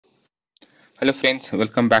Hello friends,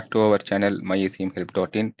 welcome back to our channel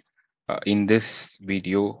myacmhelp.in. In this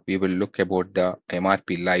video, we will look about the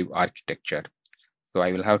MRP live architecture. So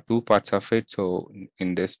I will have two parts of it. So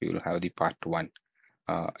in this, we will have the part one.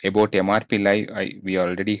 About MRP live, we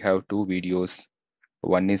already have two videos.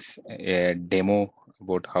 One is a demo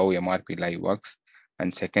about how MRP live works.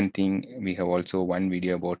 And second thing, we have also one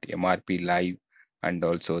video about MRP live and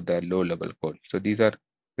also the low level code. So these are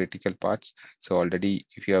critical parts. So already,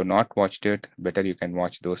 if you have not watched it, better you can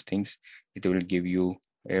watch those things. It will give you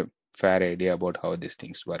a fair idea about how these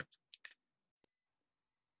things work.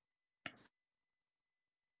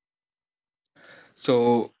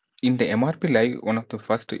 So in the MRP live, one of the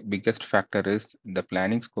first biggest factor is the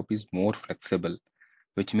planning scope is more flexible,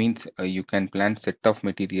 which means you can plan set of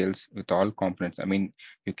materials with all components. I mean,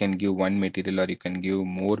 you can give one material or you can give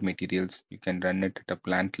more materials. You can run it at a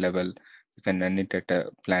plant level. You can run it at a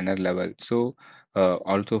planner level. So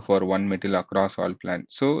also for one material across all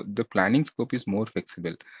plants. So the planning scope is more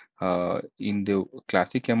flexible. In the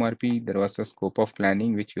classic MRP, there was a scope of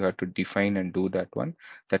planning which you had to define and do that one.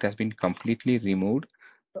 That has been completely removed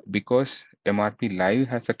because MRP Live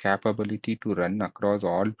has a capability to run across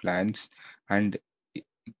all plants and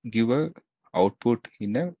give a output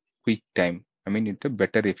in a quick time. I mean, it's a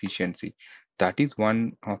better efficiency. That is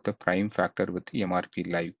one of the prime factor with the MRP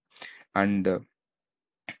Live. And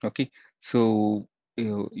okay, so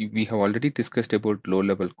we have already discussed about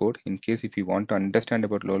low-level code. In case if you want to understand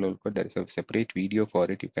about low-level code, there is a separate video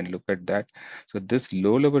for it. You can look at that. So this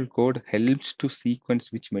low-level code helps to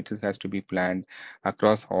sequence which material has to be planned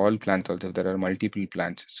across all plants. Also, there are multiple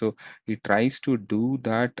plants. So it tries to do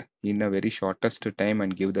that in a very shortest time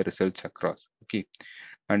and give the results across. Okay,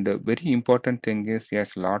 and a very important thing is,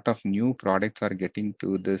 yes, a lot of new products are getting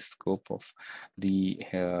to the scope of the,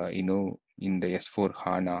 in the S4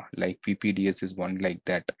 HANA, like PPDS is one like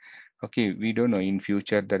that. Okay, we don't know in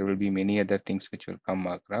future there will be many other things which will come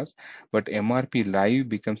across, but MRP Live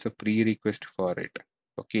becomes a prerequisite for it.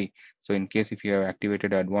 Okay, so in case if you have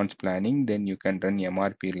activated advanced planning, then you can run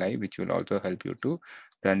MRP Live, which will also help you to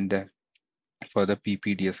run the for the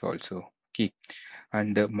PPDS also. Okay,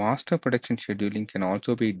 and master production scheduling can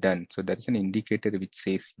also be done. So there is an indicator which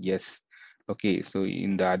says yes. Okay, so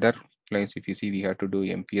in the other place, if you see, we have to do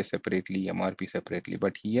MPS separately, MRP separately,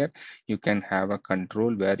 but here you can have a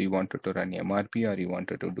control where you wanted to run MRP or you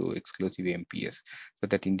wanted to do exclusive MPS. So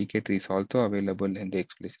that indicator is also available in the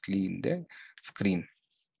explicitly in the screen.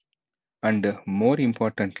 And more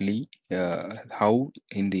importantly, how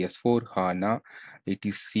in the S4 HANA it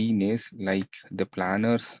is seen as like the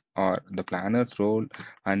planners or the planner's role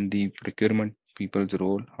and the procurement people's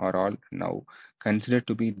role are all now considered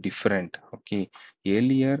to be different. Okay,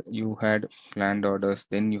 earlier you had planned orders,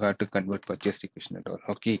 then you had to convert purchase requisition at all.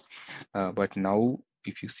 Okay, but now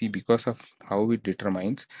if you see because of how it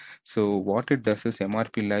determines, so what it does is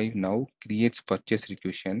MRP Live now creates purchase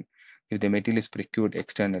requisition if the material is procured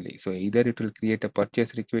externally. So either it will create a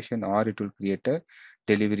purchase requisition or it will create a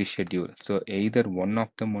delivery schedule. So either one of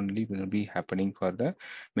them only will be happening for the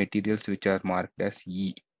materials which are marked as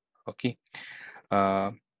E. Okay.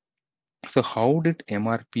 Uh, so how did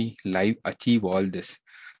MRP Live achieve all this?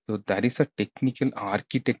 So that is a technical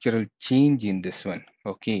architectural change in this one.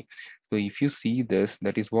 Okay. So if you see this,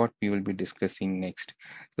 that is what we will be discussing next.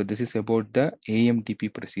 So this is about the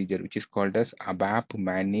AMDP procedure, which is called as ABAP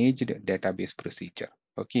Managed Database Procedure.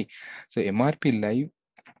 Okay. So MRP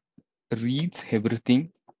Live reads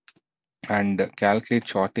everything and calculate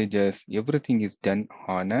shortages. Everything is done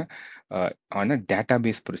on a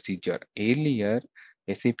database procedure. Earlier,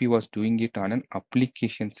 SAP was doing it on an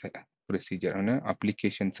procedure on an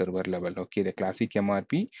application server level. Okay, the classic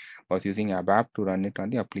MRP was using ABAP to run it on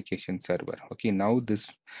the application server. Okay, now this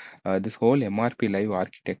whole MRP live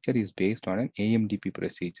architecture is based on an AMDP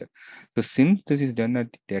procedure. So since this is done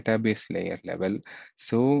at the database layer level,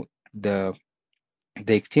 so the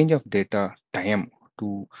exchange of data time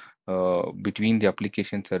to between the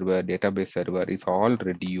application server database server is all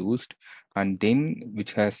reduced, and then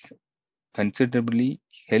which has considerably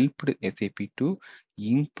helped SAP to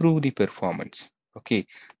improve the performance. Okay,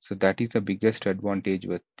 so that is the biggest advantage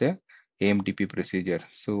with the AMDP procedure.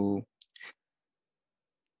 So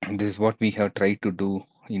this is what we have tried to do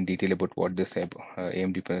in detail about what this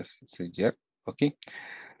AMDP procedure. Okay,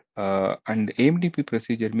 and AMDP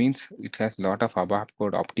procedure means it has a lot of ABAP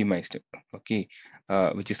code optimized, okay,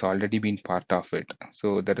 which is already been part of it.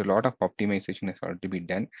 So there are a lot of optimization has already been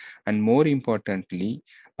done, and more importantly,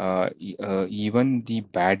 even the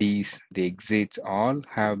baddies, the exits, all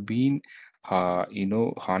have been,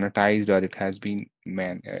 honatized, or it has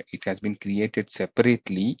been created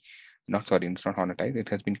separately. not sorry, it's not Hana, it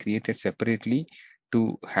has been created separately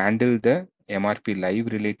to handle the MRP live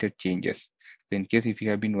related changes. So in case if you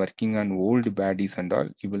have been working on old baddies and all,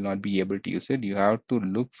 you will not be able to use it. You have to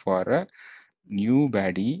look for a new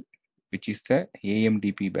baddie, which is the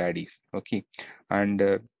AMDP baddies. Okay,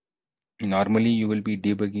 and normally you will be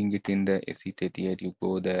debugging it in the SE38. You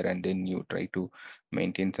go there and then you try to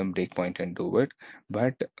maintain some breakpoint and do it.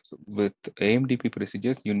 But with AMDP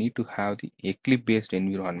procedures, you need to have the Eclipse based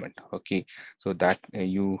environment. Okay, so that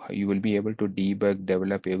you will be able to debug,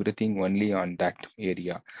 develop everything only on that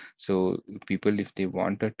area. So people, if they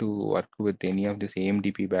wanted to work with any of these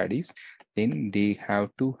AMDP baddies, then they have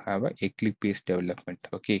to have a Eclipse based development.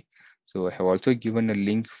 Okay, so I have also given a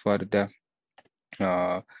link for the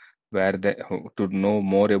uh, where the to know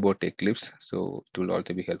more about Eclipse, so it will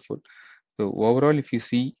also be helpful. So overall, if you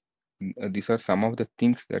see, these are some of the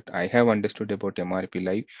things that I have understood about MRP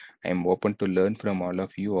Live. I am open to learn from all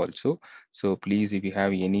of you also. So please, if you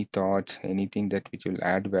have any thoughts, anything that which will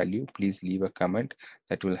add value, please leave a comment.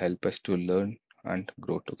 That will help us to learn and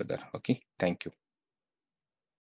grow together. Okay, thank you.